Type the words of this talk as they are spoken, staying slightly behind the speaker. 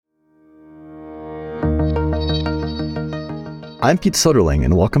I'm Pete Soderling,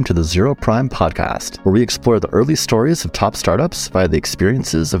 and welcome to the Zero Prime podcast, where we explore the early stories of top startups via the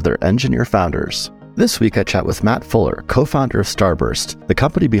experiences of their engineer founders. This week, I chat with Matt Fuller, co-founder of Starburst, the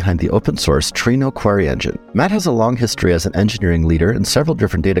company behind the open-source Trino query engine. Matt has a long history as an engineering leader in several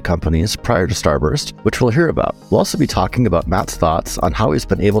different data companies prior to Starburst, which we'll hear about. We'll also be talking about Matt's thoughts on how he's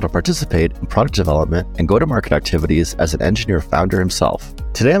been able to participate in product development and go-to-market activities as an engineer founder himself.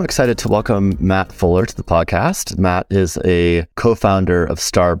 Today, I'm excited to welcome Matt Fuller to the podcast. Matt is a co-founder of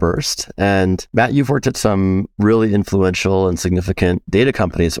Starburst. And Matt, you've worked at some really influential and significant data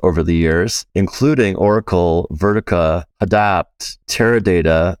companies over the years, including Oracle, Vertica, Adapt,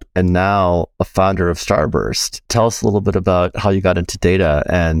 Teradata, and now a founder of Starburst. Tell us a little bit about how you got into data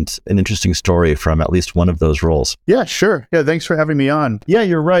and an interesting story from at least one of those roles. Yeah, sure. Yeah, thanks for having me on. Yeah,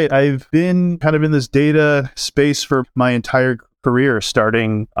 you're right. I've been kind of in this data space for my entire career,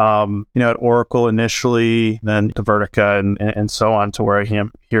 starting at Oracle initially, then to Vertica and so on to where I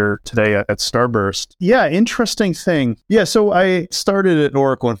am here today at Starburst. Yeah, interesting thing. Yeah, so I started at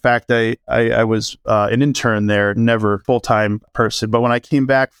Oracle. In fact, I was an intern there, never full-time person. But when I came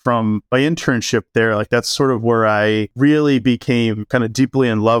back from my internship there, like that's sort of where I really became kind of deeply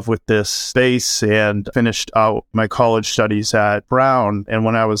in love with this space and finished out my college studies at Brown. And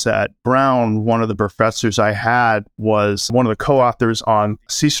when I was at Brown, one of the professors I had was one of the co-authors on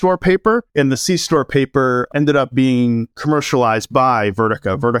C-Store paper. And the C-Store paper ended up being commercialized by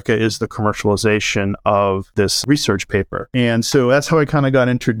Vertica. Vertica is the commercialization of this research paper. And so that's how I kind of got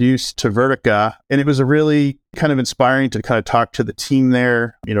introduced to Vertica. And it was a really kind of inspiring to kind of talk to the team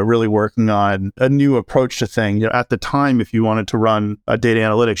there, really working on a new approach to things. At the time, if you wanted to run data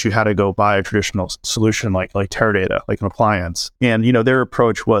analytics, you had to go buy a traditional solution like Teradata, like an appliance. And, their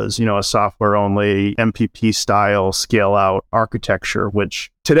approach was, a software only MPP style scale out architecture, which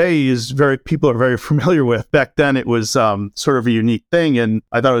today people are very familiar with. Back then, it was sort of a unique thing, and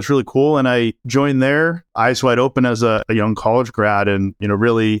I thought it was really cool. And I joined there, eyes wide open as a young college grad, and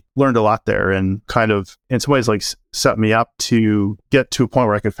really learned a lot there, and kind of in some ways like set me up to get to a point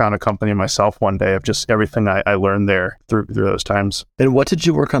where I could found a company myself one day of just everything I learned there through those times. And what did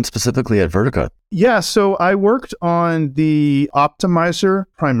you work on specifically at Vertica? Yeah, so I worked on the optimizer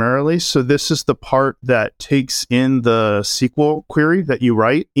primarily. So this is the part that takes in the SQL query that you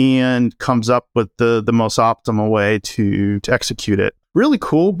write and comes up with the most optimal way to execute it. Really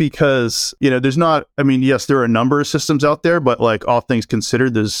cool because, there's not, yes, there are a number of systems out there, but like all things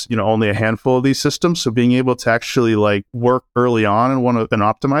considered, there's, only a handful of these systems. So being able to actually like work early on in an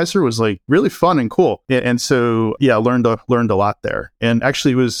optimizer was like really fun and cool. And so, yeah, learned a lot there. And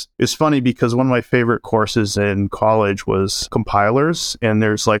actually it's funny because one of my favorite courses in college was compilers. And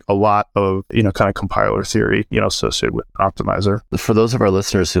there's like a lot of, kind of compiler theory, associated with optimizer. For those of our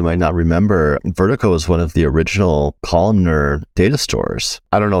listeners who might not remember, Vertica was one of the original columnar data stores.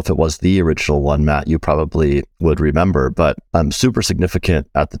 I don't know if it was the original one, Matt, you probably would remember, but super significant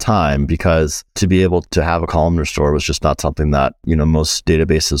at the time because to be able to have a columnar store was just not something that, most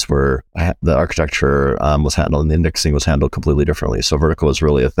databases were, the architecture was handled and the indexing was handled completely differently. So Vertica was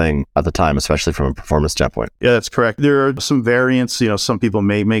really a thing at the time, especially from a performance standpoint. Yeah, that's correct. There are some variants, some people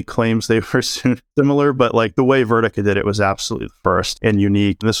may make claims they were similar, but like the way Vertica did it was absolutely the first and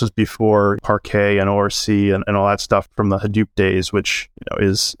unique. And this was before Parquet and ORC and all that stuff from the Hadoop days, which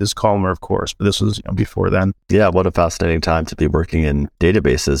is columnar, of course, but this was before then. Yeah, what a fascinating time to be working in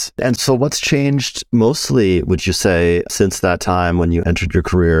databases. And so what's changed mostly, would you say, since that time when you entered your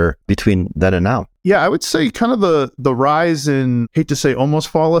career between then and now? Yeah, I would say kind of the rise in, hate to say almost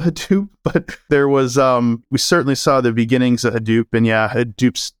fall of Hadoop, but there was, we certainly saw the beginnings of Hadoop, and yeah,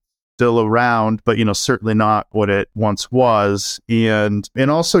 Hadoop's still around, but certainly not what it once was. And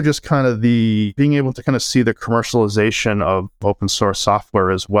also just kind of the being able to kind of see the commercialization of open source software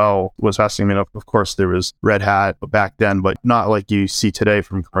as well was fascinating. Of course, there was Red Hat back then, but not like you see today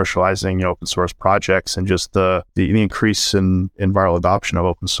from commercializing open source projects, and just the increase in viral adoption of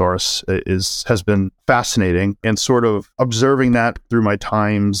open source has been fascinating, and sort of observing that through my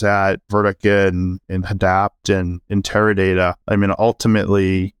times at Vertica and Adapt and in Teradata.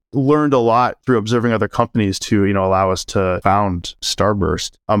 Ultimately learned a lot through observing other companies to, allow us to found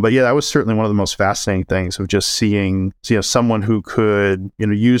Starburst. But yeah, that was certainly one of the most fascinating things of just seeing someone who could,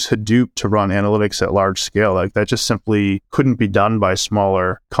 use Hadoop to run analytics at large scale. Like that just simply couldn't be done by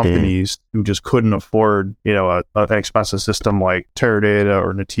smaller companies who just couldn't afford, an expensive system like Teradata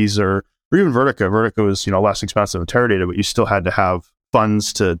or Netezza or even Vertica. Vertica was, less expensive than Teradata, but you still had to have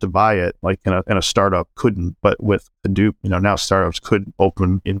funds to buy it, like in a startup couldn't. But with Hadoop, now startups could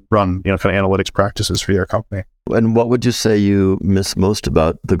open and run, kind of analytics practices for their company. And what would you say you miss most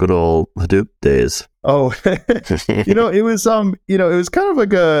about the good old Hadoop days? Oh, it was kind of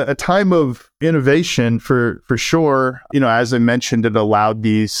like a time of innovation for sure. As I mentioned, it allowed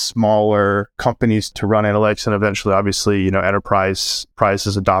these smaller companies to run analytics, and eventually, obviously, enterprise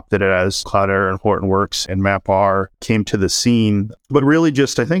prices adopted it as Cloudera and Hortonworks and MapR came to the scene. But really,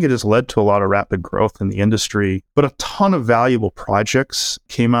 I think it just led to a lot of rapid growth in the industry. But a ton of valuable projects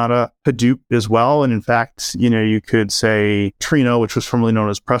came out of Hadoop as well. And in fact, you could say Trino, which was formerly known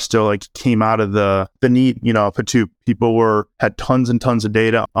as Presto, came out of the need, of Hadoop. People had tons and tons of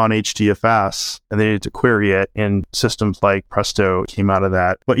data on HDFS and they needed to query it, and systems like Presto came out of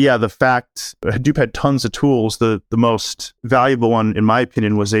that. But yeah, the fact Hadoop had tons of tools, the most valuable one, in my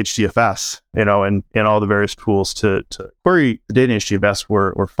opinion, was HDFS, and all the various tools to query the data in HDFS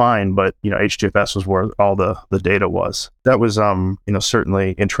were fine, but, HDFS was where all the data was. That was,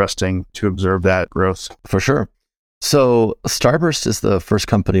 certainly interesting to observe that growth. For sure. So Starburst is the first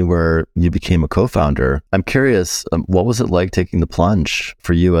company where you became a co-founder. I'm curious, what was it like taking the plunge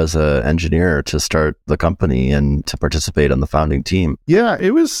for you as an engineer to start the company and to participate on the founding team? Yeah,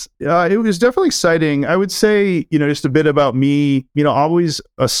 it was definitely exciting. I would say, just a bit about me, always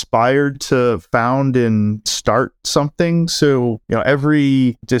aspired to found and start something. So,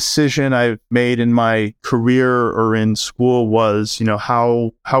 every decision I've made in my career or in school was,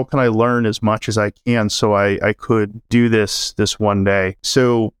 how can I learn as much as I can so I could do this one day.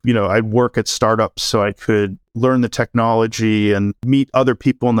 So, I'd work at startups so I could learn the technology and meet other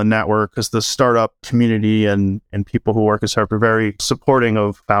people in the network, because the startup community and people who work at startup are very supporting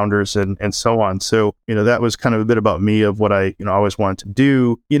of founders and so on. So, that was kind of a bit about me, of what I, always wanted to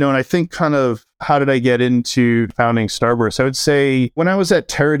do, and I think kind of, how did I get into founding Starburst? I would say when I was at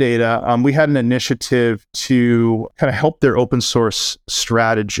Teradata, we had an initiative to kind of help their open source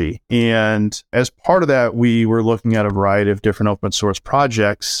strategy. And as part of that, we were looking at a variety of different open source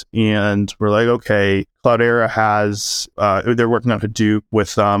projects. And we're like, okay, Cloudera has, they're working on Hadoop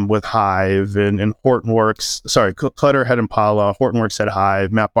with Hive and Hortonworks. Sorry, Cloudera had Impala, Hortonworks had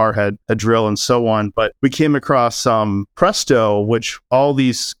Hive, MapR had Drill, and so on. But we came across Presto, which all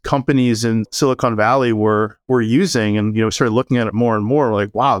these companies in Silicon Valley were using, and started looking at it more and more.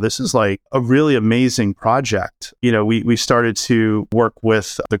 Like, wow, this is like a really amazing project. We started to work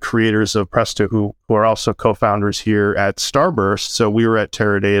with the creators of Presto, who are also co-founders here at Starburst. So we were at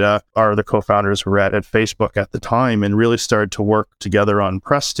Teradata, our other co-founders were at Facebook at the time, and really started to work together on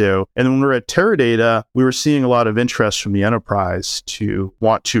Presto. And then when we were at Teradata, we were seeing a lot of interest from the enterprise to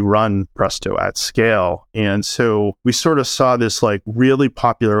want to run Presto at scale. And so we sort of saw this really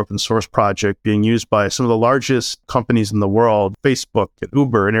popular open source project being used by some of the largest companies in the world, Facebook and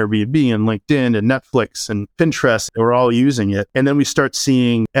Uber and Airbnb and LinkedIn and Netflix and Pinterest. They were all using it. And then we start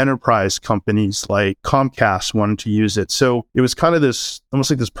seeing enterprise companies like Comcast wanting to use it. So it was kind of almost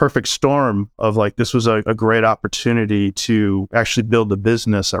like this perfect storm of this was a great opportunity to actually build a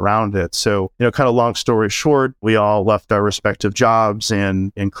business around it. So, kind of long story short, we all left our respective jobs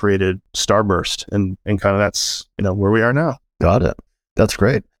and created Starburst, and kind of that's, where we are now. Got it. That's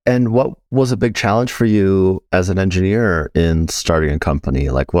great. And what was a big challenge for you as an engineer in starting a company?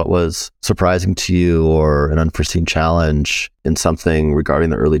 What was surprising to you, or an unforeseen challenge in something regarding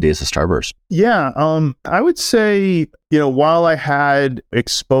the early days of Starburst? Yeah, I would say, while I had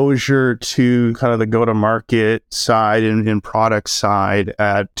exposure to kind of the go-to-market side and product side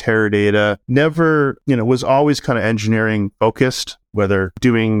at Teradata, never, was always kind of engineering focused, whether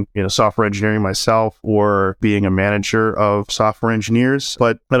doing, software engineering myself or being a manager of software engineers.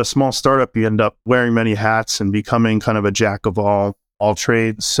 But at a small startup, you end up wearing many hats and becoming kind of a jack of all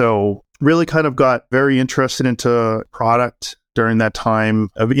trades. So really kind of got very interested into product during that time,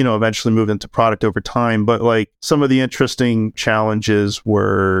 eventually moved into product over time. But some of the interesting challenges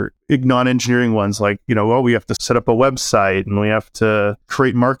were non-engineering ones, we have to set up a website and we have to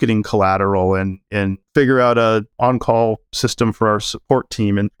create marketing collateral and figure out a on-call system for our support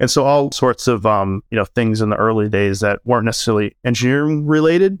team. And so all sorts of, things in the early days that weren't necessarily engineering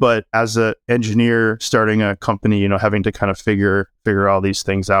related, but as an engineer starting a company, having to kind of figure all these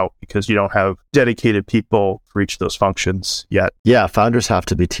things out, because you don't have dedicated people for each of those functions yet. Yeah, founders have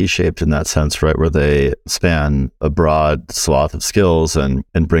to be T-shaped in that sense, right? Where they span a broad swath of skills and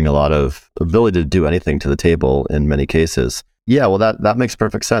bring a lot of ability to do anything to the table in many cases. Yeah, well, that makes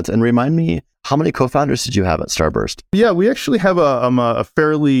perfect sense. And remind me, how many co-founders did you have at Starburst? Yeah, we actually have a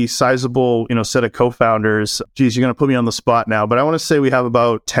fairly sizable, set of co-founders. Geez, you're going to put me on the spot now, but I want to say we have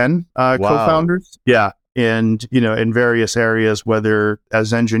about 10 co-founders. Yeah. And, in various areas, whether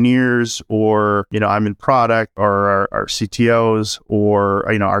as engineers or, I'm in product, or our CTOs, or,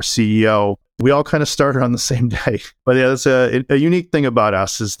 our CEO. we all kind of started on the same day. But yeah, that's a unique thing about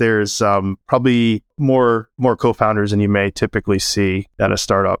us is there's probably more co-founders than you may typically see at a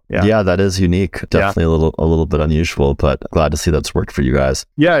startup. Yeah, that is unique. Definitely a little bit unusual, but glad to see that's worked for you guys.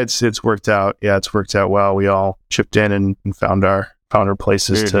 Yeah, it's worked out. Yeah, it's worked out well. We all chipped in and found our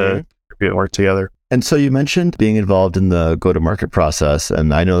places to work together. And so you mentioned being involved in the go-to-market process,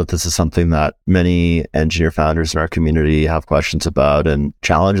 and I know that this is something that many engineer founders in our community have questions about and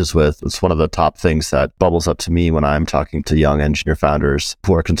challenges with. It's one of the top things that bubbles up to me when I'm talking to young engineer founders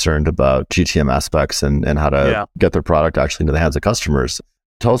who are concerned about GTM aspects and how to get their product actually into the hands of customers.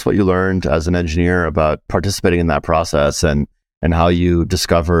 Tell us what you learned as an engineer about participating in that process and how you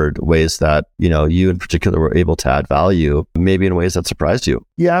discovered ways that, you in particular were able to add value, maybe in ways that surprised you.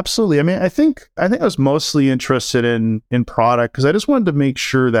 Yeah, absolutely. I mean, I think I was mostly interested in product because I just wanted to make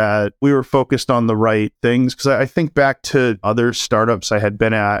sure that we were focused on the right things. Because I think back to other startups I had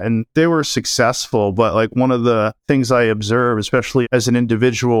been at and they were successful. But like one of the things I observed, especially as an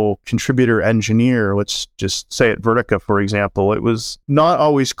individual contributor engineer, let's just say at Vertica, for example, it was not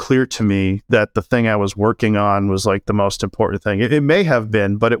always clear to me that the thing I was working on was like the most important thing. It may have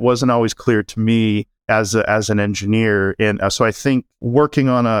been, but it wasn't always clear to me as an engineer. And so I think working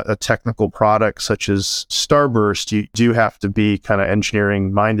on a technical product such as Starburst, you do have to be kind of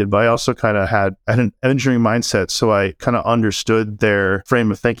engineering minded, but I also kind of had an engineering mindset. So I kind of understood their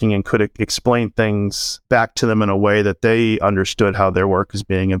frame of thinking and could explain things back to them in a way that they understood how their work is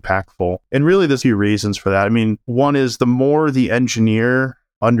being impactful. And really there's a few reasons for that. I mean, one is the more the engineer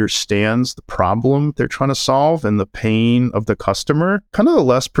understands the problem they're trying to solve and the pain of the customer, kind of the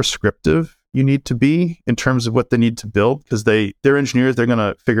less prescriptive you need to be in terms of what they need to build, because they're engineers, they're going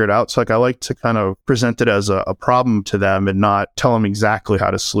to figure it out. So like I like to kind of present it as a problem to them and not tell them exactly how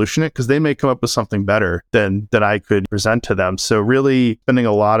to solution it, because they may come up with something better than I could present to them. So really spending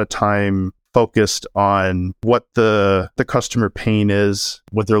a lot of time focused on what the customer pain is,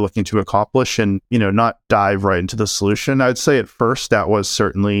 what they're looking to accomplish, and not dive right into the solution. I'd say at first that was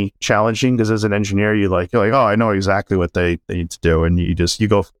certainly challenging because as an engineer you're like, oh, I know exactly what they need to do, and you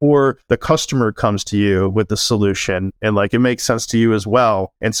go, or the customer comes to you with the solution and like it makes sense to you as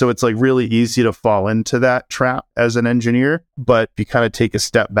well. And so it's like really easy to fall into that trap as an engineer. But if you kind of take a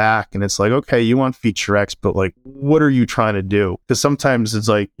step back and it's like, okay, you want feature X, but like what are you trying to do? Because sometimes it's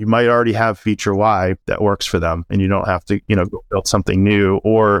like you might already have feature Y that works for them and you don't have to go build something new,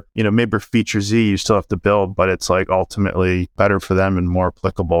 or maybe feature Z you still have to build, but it's like ultimately better for them and more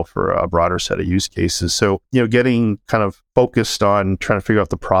applicable for a broader set of use cases. So getting kind of focused on trying to figure out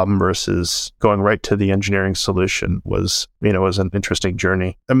the problem versus going right to the engineering solution was an interesting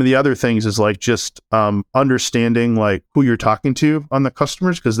journey. I mean, the other things is like just understanding like who you're talking to on the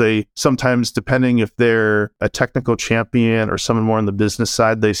customers, because they sometimes, depending if they're a technical champion or someone more on the business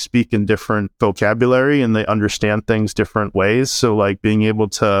side, they speak in different vocabulary and they understand things different ways. So like being able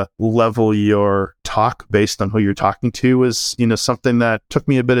to level your talk based on who you're talking to is something that took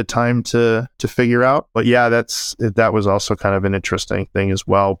me a bit of time to figure out. But yeah, that was also kind of an interesting thing as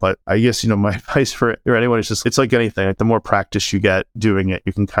well. But I guess my advice for anyone is just, it's like anything, like the more practice you get doing it,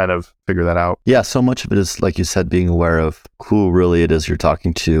 you can kind of figure that out. Yeah, so much of it is, like you said, being aware of who really it is you're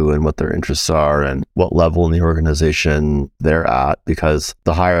talking to and what their interests are and what level in the organization they're at, because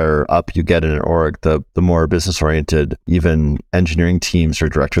the higher up you get in an org, the more business oriented even engineering teams or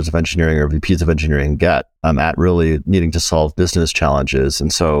directors of engineering or VPs of engineering get at really needing to solve business challenges.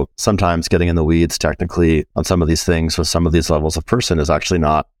 And so sometimes getting in the weeds technically on some of these things with some of these levels of person is actually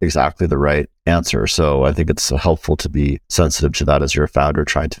not exactly the right answer. So I think it's helpful to be sensitive to that as you're a founder,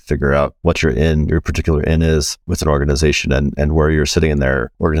 trying to figure out what your particular in is with an organization and where you're sitting in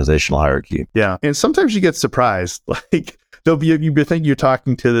their organizational hierarchy. Yeah. And sometimes you get surprised, like you think you're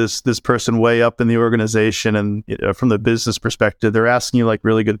talking to this person way up in the organization, and from the business perspective, they're asking you like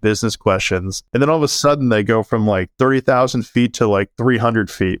really good business questions, and then all of a sudden they go from like 30,000 feet to like 300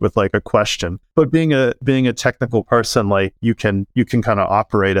 feet with like a question. But being a technical person, like you can kind of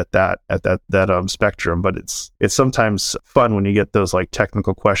operate at that spectrum. But it's sometimes fun when you get those like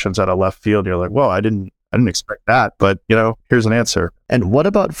technical questions out of left field. You're like, whoa, I didn't expect that, but here's an answer. And what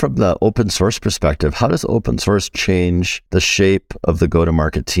about from the open source perspective? How does open source change the shape of the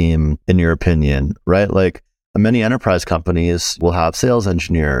go-to-market team, in your opinion, right? Like many enterprise companies will have sales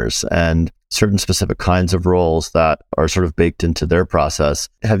engineers and certain specific kinds of roles that are sort of baked into their process.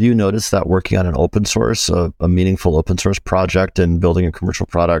 Have you noticed that working on an open source, a meaningful open source project and building a commercial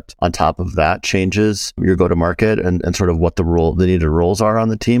product on top of that changes your go-to-market and sort of what the needed roles are on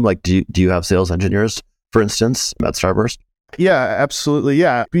the team? Like, do you have sales engineers, for instance, at Starburst? Yeah, absolutely.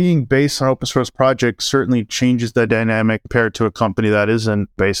 Yeah. Being based on open source projects certainly changes the dynamic compared to a company that isn't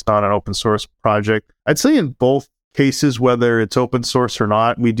based on an open source project. I'd say in both cases, whether it's open source or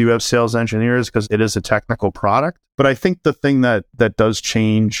not, we do have sales engineers because it is a technical product. But I think the thing that does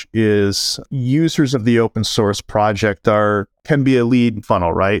change is users of the open source project can be a lead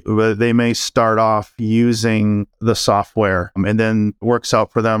funnel, right? They may start off using the software and then it works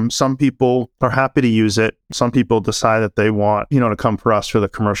out for them. Some people are happy to use it. Some people decide that they want, to come for us for the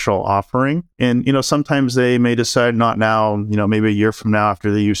commercial offering. And, sometimes they may decide not now, maybe a year from now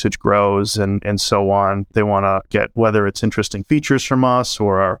after the usage grows and so on. They want to get whether it's interesting features from us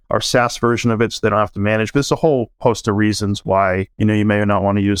or our SaaS version of it so they don't have to manage. But there's a whole host of reasons why, you may not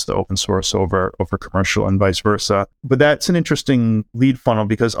want to use the open source over commercial and vice versa. But that's an interesting lead funnel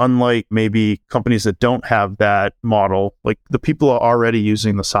because unlike maybe companies that don't have that model, like the people are already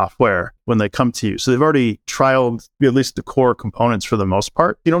using the software when they come to you. So they've already trialed at least the core components for the most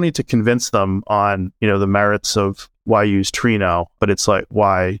part. You don't need to convince them on, the merits of why use Trino, but it's like,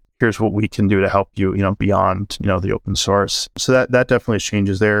 why? Here's what we can do to help you, beyond, the open source. So that definitely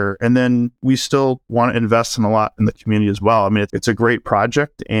changes there. And then we still want to invest in a lot in the community as well. I mean, it's a great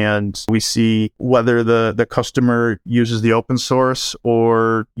project and we see whether the customer uses the open source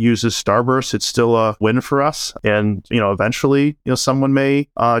or uses Starburst, it's still a win for us. And, eventually, someone may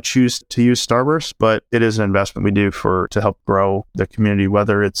choose to use Starburst, but it is an investment we do to help grow the community,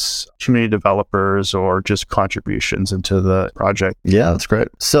 whether it's community developers or just contributions into the project. Yeah, that's great.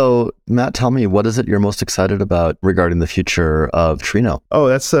 So Matt, tell me, what is it you're most excited about regarding the future of Trino? Oh,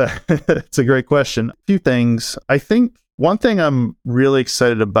 that's a great question. A few things. I think one thing I'm really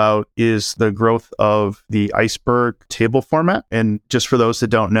excited about is the growth of the Iceberg table format. And just for those that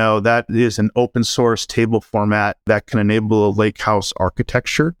don't know, that is an open source table format that can enable a lakehouse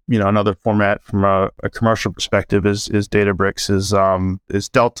architecture. Another format from a commercial perspective is Databricks is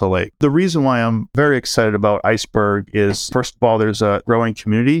Delta Lake. The reason why I'm very excited about Iceberg is, first of all, there's a growing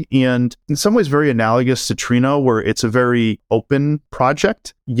community and in some ways very analogous to Trino, where it's a very open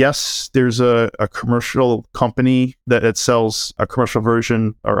project. Yes, there's a commercial company that sells a commercial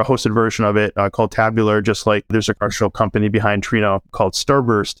version or a hosted version of it called Tabular, just like there's a commercial company behind Trino called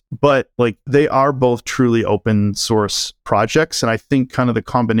Starburst. But like they are both truly open source projects. And I think kind of the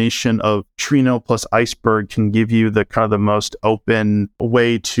combination of Trino plus Iceberg can give you the kind of the most open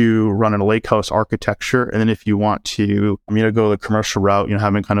way to run a lakehouse architecture. And then if you want to, go the commercial route,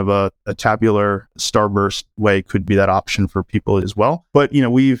 having kind of a Tabular Starburst way could be that option for people as well. But,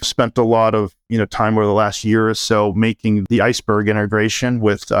 we've spent a lot of time over the last year or so making the Iceberg integration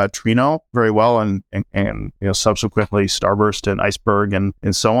with Trino very well and subsequently Starburst and Iceberg and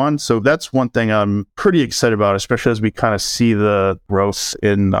so on. So that's one thing I'm pretty excited about, especially as we kind of see the growth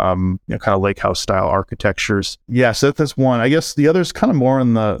in kind of lakehouse style architectures. Yeah, so that's one. I guess the other is kind of more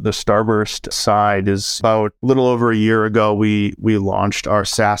on the Starburst side. Is about a little over a year ago, we launched our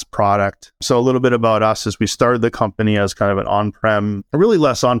SaaS product. So a little bit about us is we started the company as kind of an on-prem, really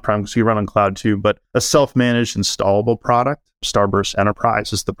less on-prem because we run on cloud too, but a self-managed installable product. Starburst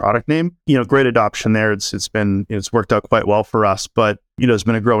Enterprise is the product name. Great adoption there. It's worked out quite well for us, but there's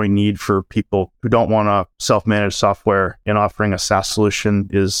been a growing need for people who don't want to self-manage software, and offering a SaaS solution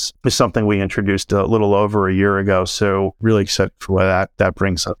is something we introduced a little over a year ago. So really excited for what that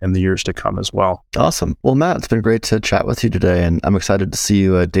brings up in the years to come as well. Awesome. Well, Matt, it's been great to chat with you today, and I'm excited to see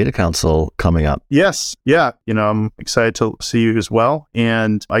you at Data Council coming up. Yes. Yeah. I'm excited to see you as well.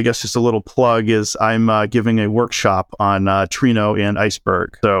 And I guess just a little plug is I'm giving a workshop on Trino and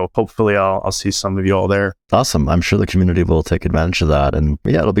Iceberg. So hopefully I'll see some of you all there. Awesome. I'm sure the community will take advantage of that. And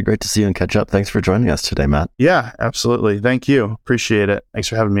yeah, it'll be great to see you and catch up. Thanks for joining us today, Matt. Yeah, absolutely. Thank you. Appreciate it. Thanks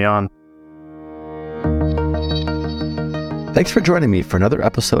for having me on. Thanks for joining me for another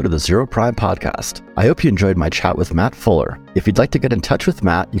episode of the Zero Prime podcast. I hope you enjoyed my chat with Matt Fuller. If you'd like to get in touch with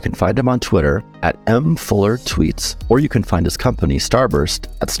Matt, you can find him on Twitter at mfullertweets, or you can find his company Starburst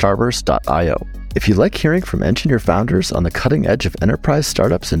at starburst.io. If you like hearing from engineer founders on the cutting edge of enterprise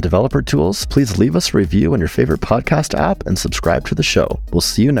startups and developer tools, please leave us a review on your favorite podcast app and subscribe to the show. We'll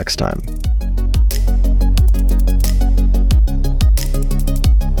see you next time.